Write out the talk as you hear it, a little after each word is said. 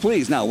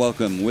Please now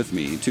welcome with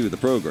me to the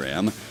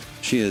program.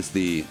 She is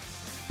the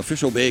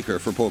official baker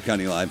for Polk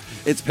County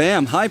Live. It's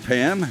Pam. Hi,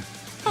 Pam.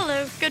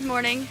 Hello. Good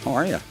morning. How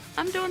are you?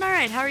 I'm doing all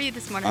right. How are you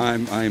this morning?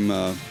 I'm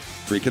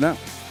freaking out.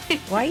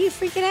 Why are you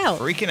freaking out?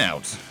 Freaking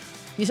out.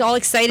 You're all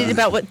excited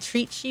about what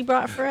treat she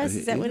brought for us?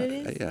 Is that what it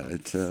is? Yeah,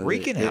 it's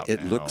Freaking out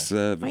It now. looks. Why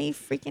are you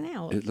freaking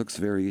out? It looks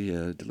very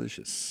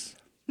delicious.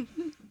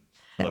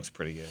 Looks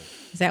pretty good.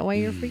 Is that why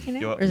you're freaking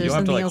out? You'll, Or is there you'll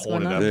have to something like else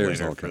hold going it on? up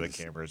There's all later for the kinds.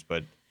 cameras,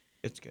 but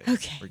it's good.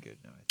 Okay. We're good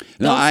now.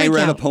 No, Don't I freak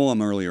read a out.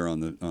 poem earlier on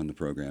the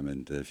program,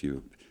 and if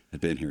you had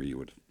been here, you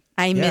would.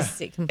 I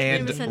missed it completely.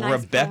 And was a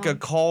nice Rebecca poem.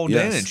 called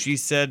Yes. in and she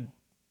said,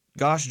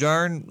 "Gosh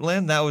darn,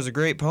 Lynn, that was a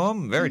great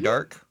poem. Very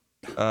dark,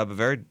 but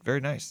very, very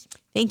nice."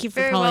 Thank you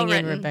for Very calling well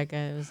in, written. Rebecca.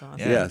 It was awesome.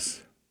 Yeah.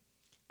 Yes.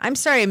 I'm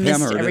sorry I Pam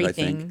missed heard it, I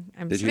everything. think.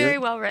 I'm, Did you? Very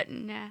well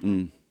written, yeah.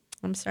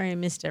 I'm sorry I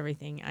missed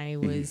everything. I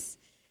was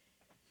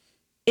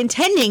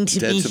intending to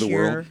Dead be to the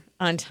here world?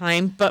 on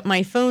time, but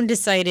my phone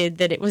decided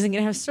that it wasn't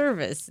going to have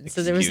service. And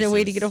so there was no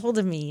way to get a hold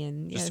of me.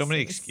 And Just yes, so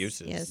many it was-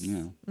 excuses. Yes.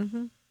 Yeah.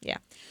 Yeah.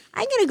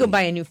 I'm going to go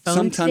buy a new phone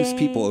Sometimes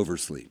today. people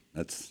oversleep.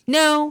 It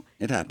No,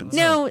 happens.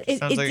 no, it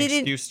Sounds like an didn't.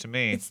 excuse to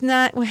me. It's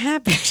not what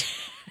happened.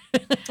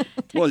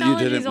 Well, you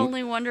Technology is didn't.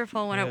 only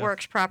wonderful when it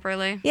works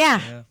properly.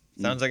 Yeah. Yeah.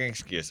 Sounds like an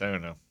excuse. I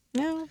don't know.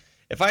 No.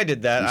 If I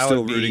did that, I'm I still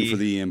would be rooting for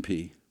the EMP.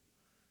 the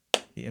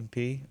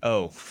MP.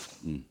 Oh,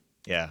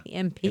 yeah. The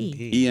MP.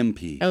 MP.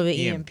 EMP. Oh,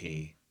 the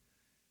EMP.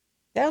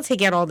 That'll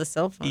take out all the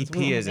cell phones. EP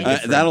We won't is have a any.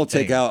 different That'll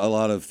take thing. out a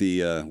lot of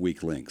the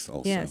weak links.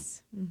 Also,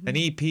 Yes. An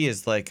EP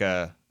is like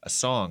a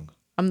song.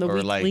 I'm the Or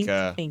weak like, link.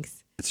 uh,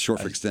 Thanks. it's short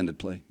for extended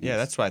play. Yeah,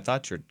 that's what I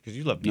thought because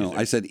you love music. No,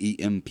 I said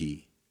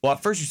EMP. Well,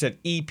 at first you said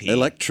EP.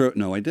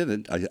 No, I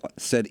didn't. I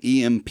said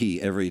EMP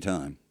every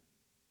time.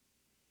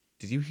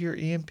 Did you hear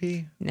EMP?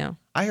 No,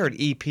 I heard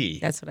EP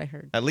that's what I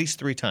heard. at least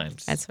 3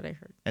 times. That's what I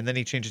heard. And then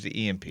he changed it to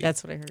EMP.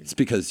 That's what I heard. It's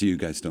because you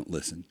guys don't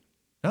listen.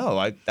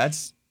 No,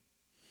 that's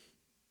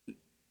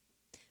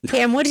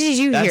Pam, what did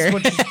you hear?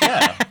 what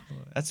yeah.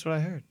 That's what I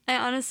heard. I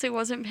honestly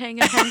wasn't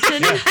paying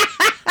attention.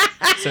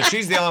 So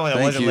she's the only one that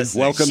Thank wasn't you.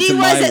 listening. Welcome She to my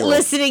wasn't world.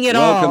 listening at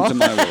Welcome all. to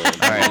my world.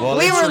 All right, well,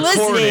 We it's were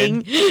recorded.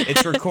 listening.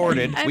 It's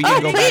recorded. We Oh,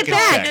 can go play back it and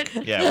back.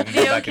 check. Yeah, we can Be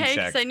go back okay, and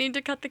 'cause check. I need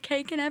to cut the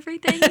cake and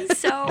everything,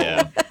 so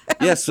Yeah.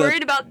 Yes,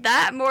 worried about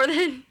that more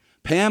than...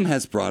 Pam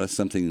has brought us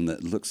something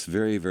that looks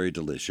very, very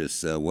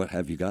delicious. What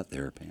have you got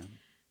there, Pam?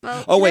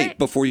 Well, Oh, today- wait,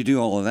 before you do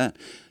all of that,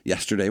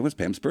 yesterday was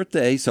Pam's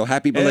birthday, so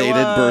happy belated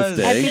was.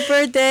 birthday. Happy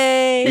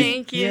birthday.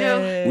 Thank you.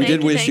 Yay. We Thank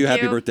did wish thank you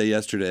happy birthday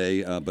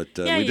yesterday, but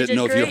Yeah, we you didn't did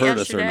know if you great heard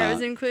us or yesterday. I not.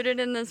 was included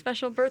in the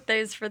special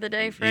birthdays for the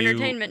day for You-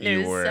 entertainment you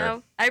news, were,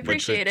 so I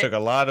appreciate which it. took a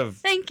lot of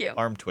Thank you.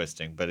 arm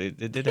twisting, but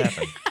it did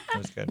happen. It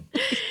was good.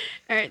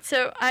 All right,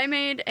 so I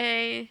made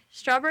a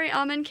strawberry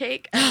almond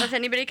cake. I don't know if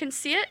anybody can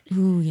see it,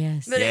 Ooh,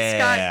 yes. but it's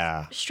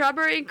Yeah. got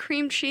strawberry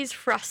cream cheese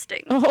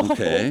frosting. Oh.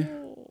 Okay.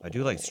 I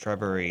do like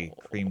strawberry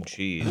cream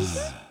cheese.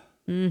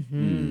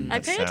 Mm-hmm. I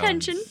pay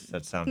attention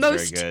That sounds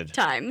most very good.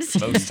 times.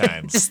 Most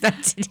times. Just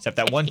not today. Except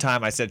that one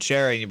time I said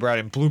cherry and you brought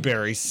in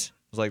blueberries.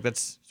 I was like,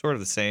 that's sort of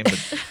the same, but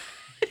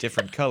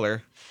different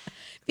color.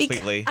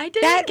 Completely. I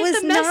didn't That get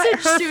was the not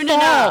message her soon fault.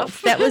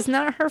 enough. That was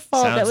not her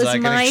fault. Sounds That was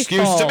like my an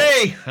excuse fault. to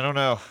me. I don't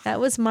know. That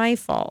was my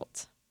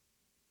fault.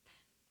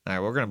 All right,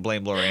 we're going to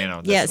blame Lorianne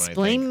on this Yes, one, I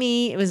blame think.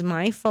 me. It was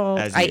my fault.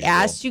 As I usual.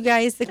 asked you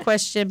guys the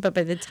question, but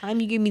by the time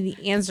you gave me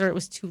the answer, it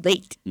was too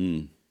late.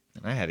 And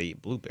I had to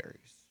eat blueberries.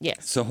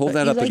 Yes. So hold but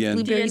that you up like again. Do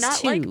you Blueberries not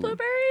too. like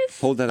blueberries?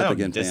 Hold that I up don't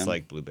again, Pam.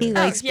 dislike He blueberries.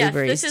 likes yes,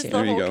 blueberries this is too. the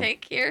There you whole go.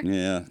 cake here.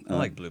 Yeah. I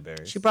like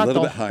blueberries. She a brought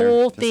little the bit higher.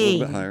 whole Just a little thing.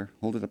 bit higher.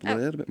 Hold it up a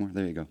little bit more.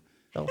 There you go.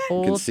 The You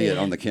whole can see it thing.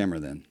 on the camera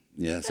then.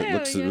 Yes, it There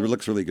looks we it go.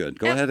 looks really good.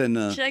 Go Yep. ahead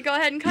and Should I go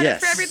ahead and cut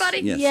yes. it for everybody?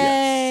 Yes,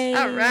 Yay.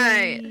 All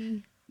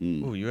right.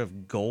 Ooh, you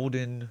have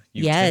golden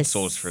Yes.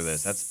 utensils for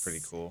this. That's pretty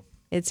cool.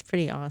 It's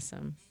pretty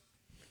awesome.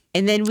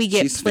 And then we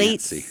get She's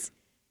plates fancy.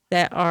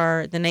 that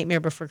are the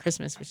Nightmare Before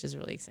Christmas, which is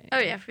really exciting. Oh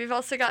yeah, we've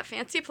also got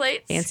fancy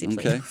plates. Fancy Okay,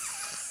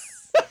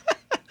 plates.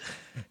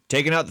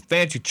 Taking out the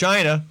fancy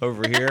china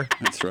over here.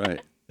 that's right.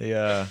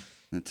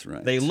 That's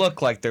right. They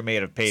look like they're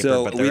made of paper,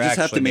 so but they're we just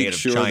actually have to made make of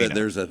sure china. that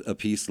there's a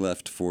piece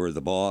left for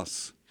the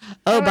boss.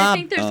 Oh, I Bob.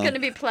 think there's going to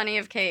be plenty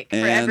of cake for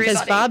and- everybody.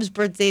 Because Bob's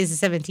birthday is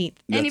the 17th.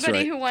 That's Anybody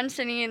right. who wants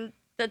any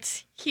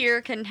that's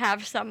here can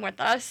have some with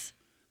us.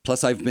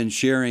 Plus, I've been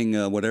sharing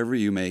whatever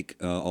you make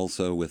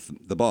also with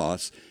the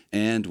boss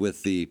and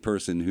with the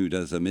person who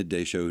does a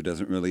midday show who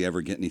doesn't really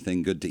ever get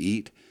anything good to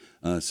eat.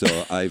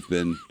 So I've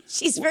been.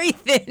 She's very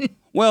thin.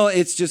 Well,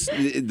 it's just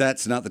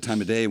that's not the time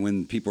of day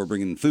when people are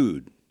bringing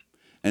food.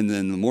 And then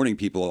in the morning,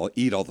 people all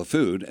eat all the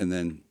food, and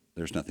then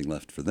there's nothing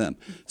left for them.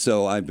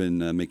 So I've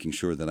been making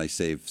sure that I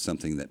save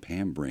something that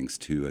Pam brings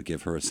to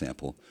give her a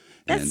sample.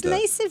 That's And,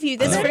 nice of you.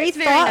 That's That very is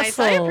very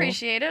thoughtful. nice. I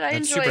appreciate it. I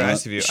That's enjoy super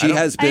nice of you. I She don't-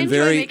 has I been enjoy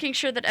very. making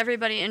sure that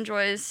everybody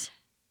enjoys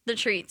the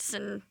treats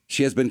and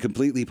She has been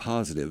completely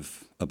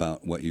positive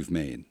about what you've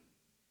made.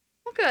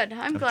 well, good. I'm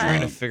I'm trying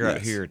to glad. figure out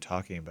yes. who you're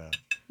talking about.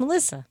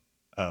 Melissa.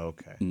 Oh,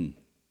 okay. Mm.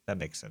 That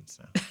makes sense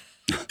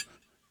now.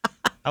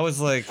 I was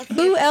like,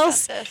 Who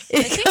else? This. It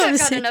I think I've comes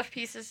got in- enough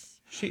pieces.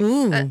 she,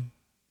 Ooh.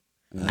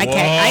 I can't.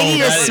 I need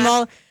a that is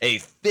small. a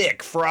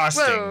thick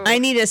frosting. Whoa. I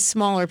need a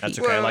smaller piece. That's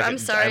okay. I Whoa, like I'm it.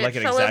 sorry. I like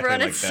it fell over exactly on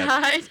like its that.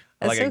 side.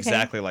 I like That's it okay.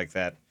 exactly like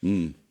that.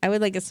 I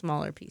would like a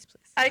smaller piece, please.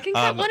 I can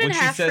cut one in when she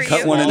half for says you.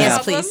 Cut one in no Yes,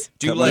 half. problem. please.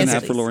 Do you Cut one in like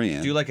half for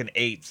Lorianne. Do like an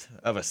eighth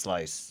of a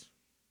slice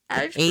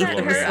I've Eighth met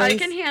of a her. I slice?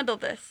 can handle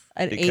this.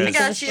 An because eighth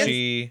got of a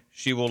you. slice?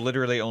 she will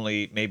literally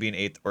only eat maybe an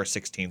eighth or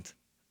 16th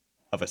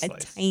of a A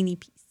slice. tiny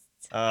piece.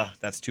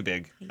 That's too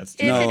big. That's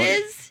too If No. it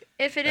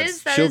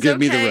is, that She'll is give okay.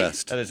 me the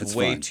rest. That is It's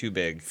way fine. too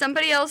big.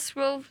 Somebody else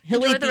will He'll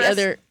enjoy eat the the rest.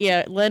 other.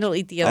 Yeah, Len will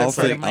eat the other I'll,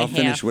 part of my I'll half.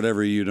 finish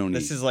whatever you don't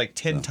This eat. is like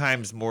 10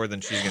 times more than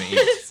she's gonna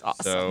eat.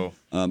 awesome. So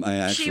I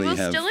actually will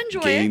have still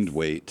enjoy gained it.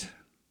 weight.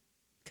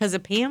 Because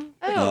of Pam?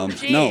 Oh, No,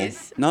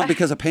 jeez. not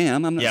because of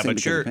Pam. I'm not yeah, saying but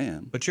because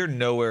you're of Pam.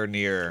 nowhere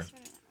near.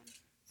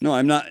 No,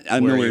 I'm not.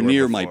 I'm where nowhere you were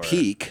near my before.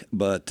 peak,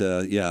 but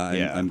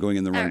Yeah. I'm going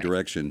in the wrong Alright.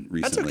 direction That's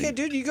recently. okay,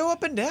 dude. You go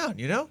up and down.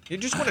 You know, you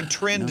just want to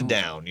trend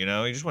down. You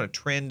know, you just want to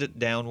trend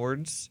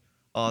downwards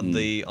on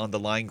the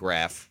line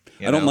graph.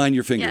 you I don't know? mind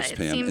your Yeah, fingers, it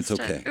Pam. seems It's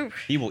okay. to. Oof.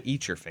 He will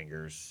eat your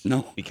fingers.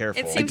 No. Be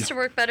careful. It seems to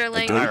work better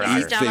laying don't the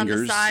pieces eat down on the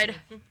fingers. side.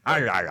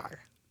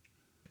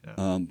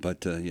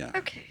 But yeah.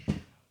 Okay.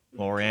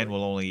 Lorianne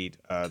will only eat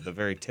the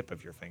very tip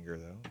of your finger,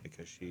 though,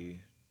 because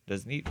she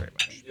doesn't eat very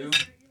much.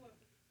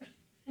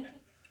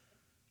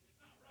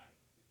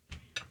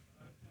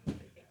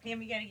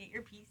 Pam, you got to get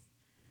your piece.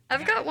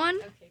 I've got one.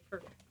 Okay,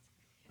 perfect.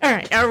 All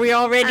right, are we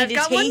all ready I've to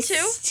got one,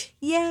 taste?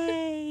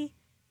 Yay.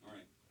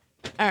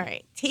 All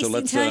right, tasting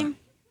let's, time.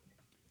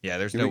 Yeah,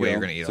 there's Here no we way go.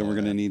 you're gonna eat So all we're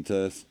of gonna that. need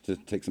to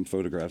take some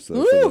photographs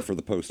Ooh, for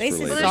the post this for is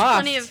Well, later. there's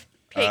soft. plenty of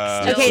cake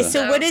still. Okay, It's,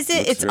 so what is it?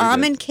 looks It's very good.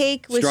 almond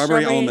cake with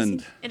Strawberry icing?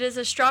 almond. It is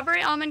a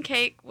strawberry almond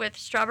cake with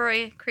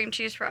strawberry cream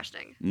cheese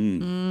frosting.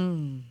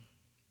 Do,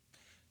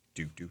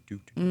 do, do, do,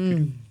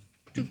 do,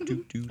 do,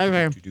 do, do,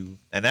 Okay. do, do.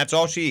 And that's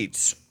all she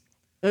eats.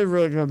 It's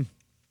really good.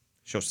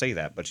 She'll say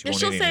that, but she And won't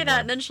she'll eat say anymore.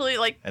 that, and then she'll eat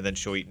like And then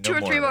she'll eat no 2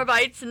 or 3 of more it.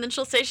 bites, and then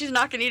she'll say she's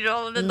not gonna eat it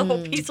all, and then the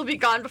whole piece will be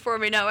gone before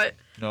we know it.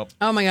 Nope,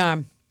 Oh my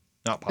god,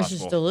 not this is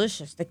possible.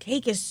 delicious. The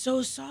cake is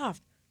so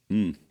soft.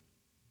 It's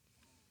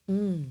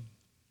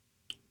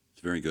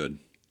very good.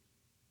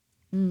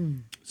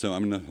 So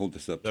I'm gonna hold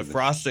this up The to the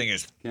frosting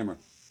is camera.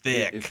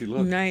 thick, If you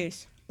look,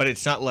 Nice. but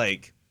it's not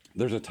like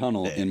there's a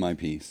tunnel in my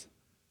piece.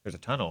 there's a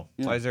tunnel.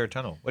 Yeah. Why is there a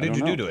tunnel? What I did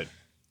you don't do know. to it?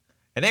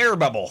 An air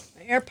bubble.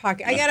 Air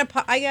pocket. I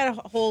got a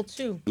hole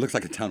too. It looks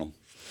like a tunnel.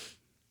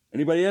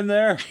 Anybody in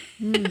there?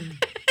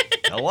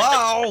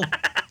 Hello.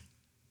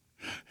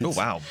 Oh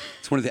wow,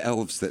 It's one of the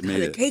elves that made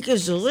The it. cake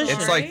is delicious.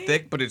 it's like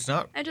thick, but it's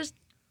not. I just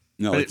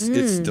No, but it's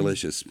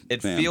delicious.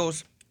 It Pam.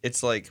 feels.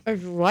 It's like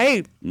It's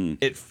right.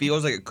 it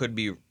feels like it could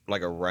be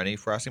like a runny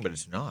frosting, but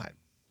it's not.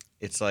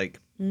 It's like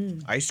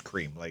ice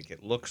cream. Like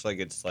it looks like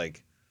it's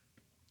like.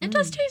 it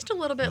does taste a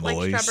little bit like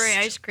Moist, strawberry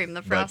ice cream,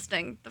 the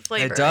frosting, the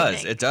flavor. It I does.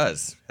 think. It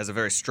does. Has a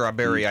very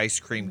strawberry ice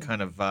cream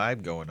kind of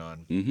vibe going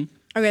on.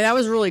 Okay, that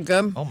was really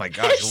good. Oh my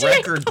gosh! She ate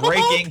Record the whole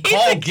breaking. piece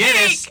Call of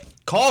Guinness. cake.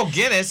 Call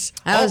Guinness.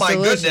 That Oh was my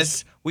delicious.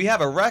 goodness! We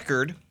have a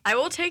record. I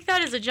will take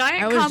that as a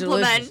giant That was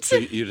compliment. So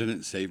you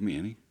didn't save me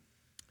any?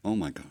 Oh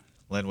my god.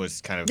 Len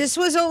was kind of. This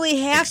was only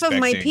half of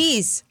my Expecting.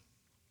 piece.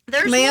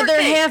 There's My more other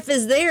cake. half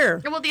is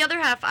there. Well, the other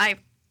half I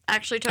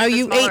actually took. Oh, the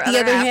you smaller ate the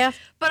other half?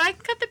 But I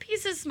cut the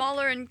pieces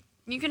smaller, and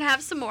you can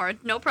have some more.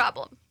 No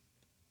problem.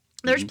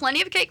 There's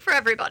plenty of cake for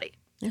everybody.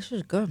 This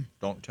was good.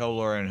 Don't tell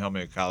Lauren how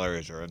many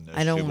calories are in this.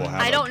 I don't She will wanna.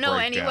 have I a don't know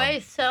breakdown. anyway,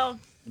 so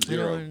I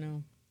don't want to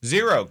know.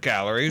 0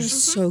 calories.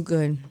 It's so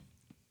good.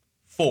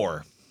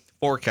 4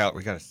 calories.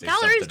 We gotta say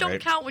calories something, don't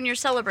right? count when you're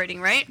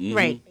celebrating, right?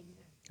 Right.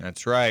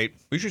 That's right.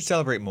 We should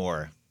celebrate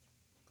more.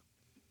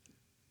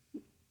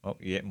 Oh,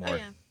 you ate more.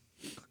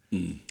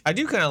 Yeah. I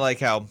do kind of like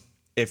how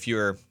if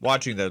you're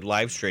watching the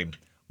live stream,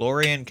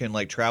 Lorianne can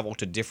like travel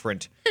to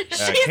different She's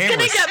gonna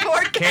get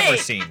more camera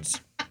cake. scenes.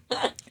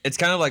 It's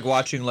kind of like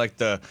watching like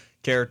the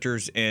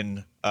characters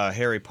in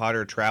Harry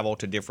Potter travel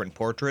to different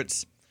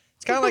portraits.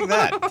 It's kind of like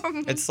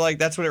that. It's like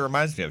that's what it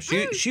reminds me of.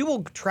 She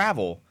will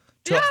travel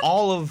to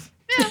all of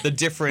the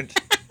different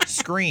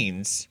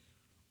screens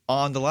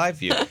on the live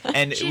view,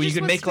 and She you just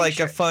can wants make to make like a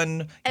sure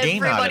fun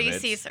game out of Everybody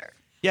it. sees her.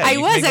 Yeah, I you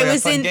can was. make, like, I a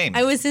was fun in. game.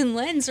 I was in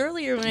Lens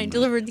earlier when I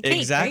delivered the cake.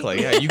 Exactly.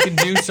 Right? Yeah, you can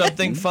do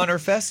something fun or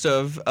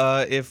festive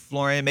if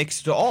Lorianne makes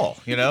it to all.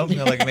 You know,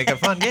 like make a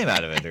fun game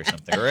out of it or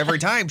something. Or every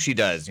time she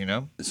does. You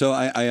know. So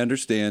I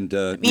understand.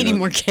 Eating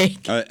more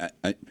cake.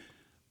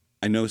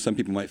 I know some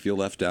people might feel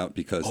left out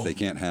because they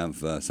can't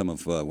have some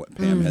of what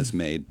Pam has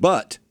made.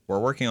 But We're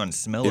working on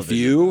smell if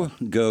you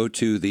go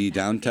to the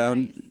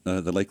downtown,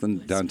 the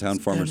Lakeland Downtown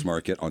Farmers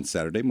Market on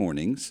Saturday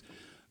mornings,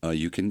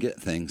 you can get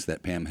things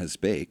that Pam has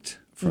baked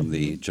from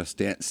the Just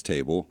Dance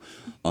table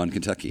on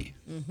Kentucky.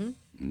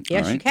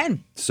 Yes, All you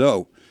can.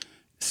 So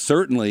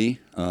certainly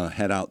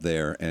head out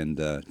there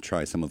and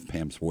try some of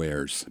Pam's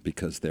wares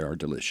because they are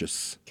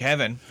delicious.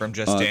 Kevin from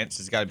Just Dance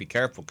has got to be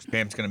careful because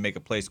Pam's going to make a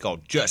place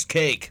called Just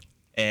Cake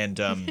and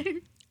I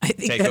think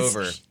take that's,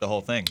 over the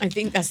whole thing. I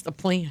think that's the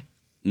plan.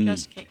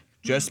 Just cake.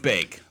 Just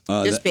Bake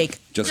Just bake.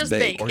 Just Just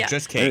bake. bake. or Yeah.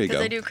 Just There you Cake. go.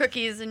 Because I do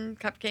cookies and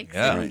cupcakes.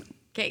 Yeah. Right.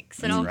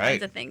 cakes and all right.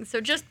 kinds of things.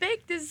 So just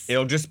baked is.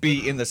 It'll just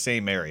be in the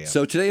same area.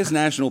 So today is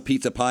National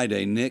Pizza Pie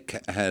Day. Nick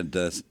had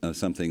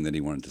something that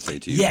he wanted to say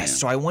to you. yes, Pam.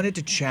 so I wanted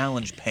to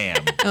challenge Pam.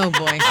 Oh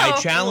boy. I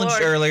Oh, challenged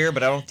Lord. earlier,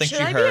 but I don't think Should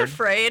she I heard. be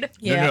afraid?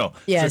 Yeah. No.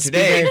 Yes, so be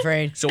today, very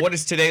afraid. So what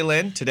is today,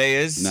 Lynn? Today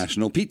is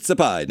National Pizza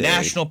Pie Day.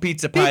 National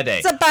Pizza Pie Day.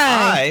 Pizza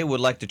pie. I would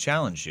like to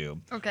challenge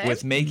you Okay.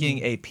 with making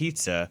a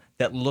pizza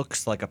that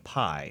looks like a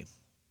pie,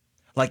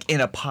 like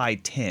in a pie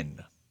tin,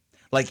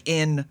 like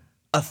in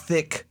a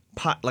thick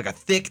pie, like a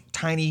thick,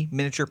 tiny,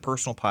 miniature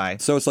personal pie,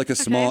 So it's like a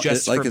small,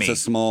 Just like for it's me. a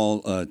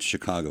small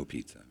Chicago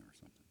pizza or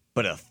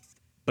something.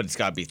 but it's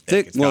gotta be thick.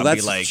 Thick? It's Well, gotta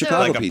that's be like,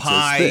 Chicago like a pizza. It's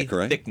pie thick,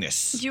 right?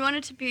 thickness. Do you want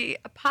it to be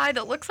a pie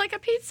that looks like a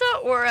pizza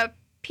or a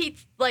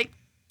pizza like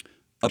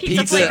A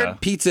Pizza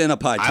flavored. pizza in a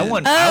pie tin. I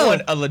want Oh.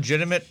 a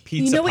legitimate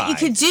pizza. You know what pie. you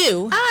could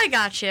do? I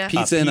gotcha.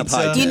 Pizza in a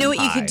pie pizza. tin. You know what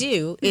you pie. could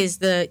do is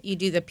you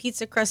do the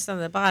pizza crust on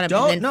the bottom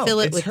Don't- and then no, fill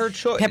it it's with her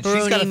choice. She's gotta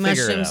pepperoni, figure it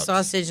mushroom, out.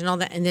 sausage, and all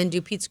that, and then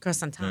do pizza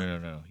crust on top.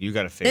 No. You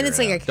got to figure it out. it's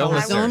like a Don't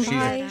listen to her.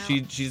 calzone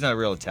pie. She's not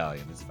real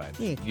Italian. It's fine.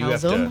 Yeah, you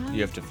have to calzone pie.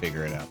 you have to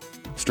figure it out.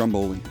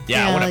 Stromboli.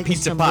 Yeah, I Yeah, want a like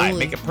pizza some pie. bully.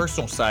 Make it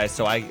personal size,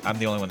 so I'm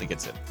the only one that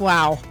gets it.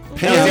 Wow. That was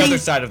the Pam, other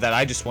side of that.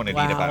 I just wanted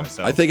to eat it by Wow.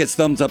 myself. I think it's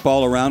thumbs up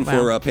all around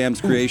for Wow. Pam's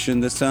creation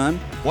this time.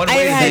 one I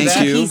way to do had Thank that.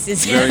 two you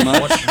pieces. very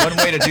much. One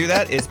way to do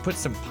that is put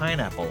some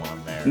pineapple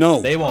on there.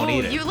 No. they won't Oh,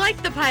 eat it. you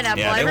like the pineapple.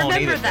 Yeah, I they won't eat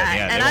remember it then. that.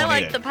 Yeah, they and I won't eat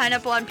like it. the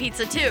pineapple on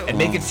pizza too. And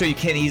make it so you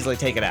can't easily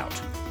take it out.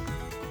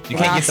 You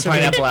can't get the Blasphemy.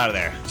 pineapple out of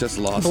there. Just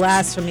lost.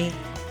 Blasphemy.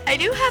 I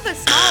do have a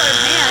smaller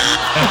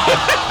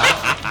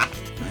pan.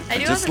 I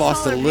do Just have a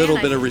lost a smaller little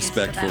pan bit I of can use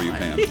respect that for you, one.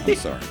 Pam. I'm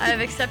sorry. I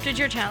have accepted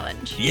your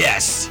challenge.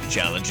 Yes,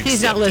 challenge accepted.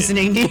 He's not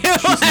listening to you.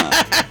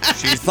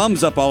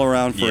 Thumbs up all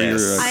around for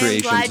Yes. your I am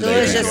creation glad today. you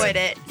Delicious. enjoyed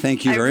it.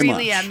 Thank you very I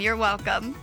really much. am. You're welcome.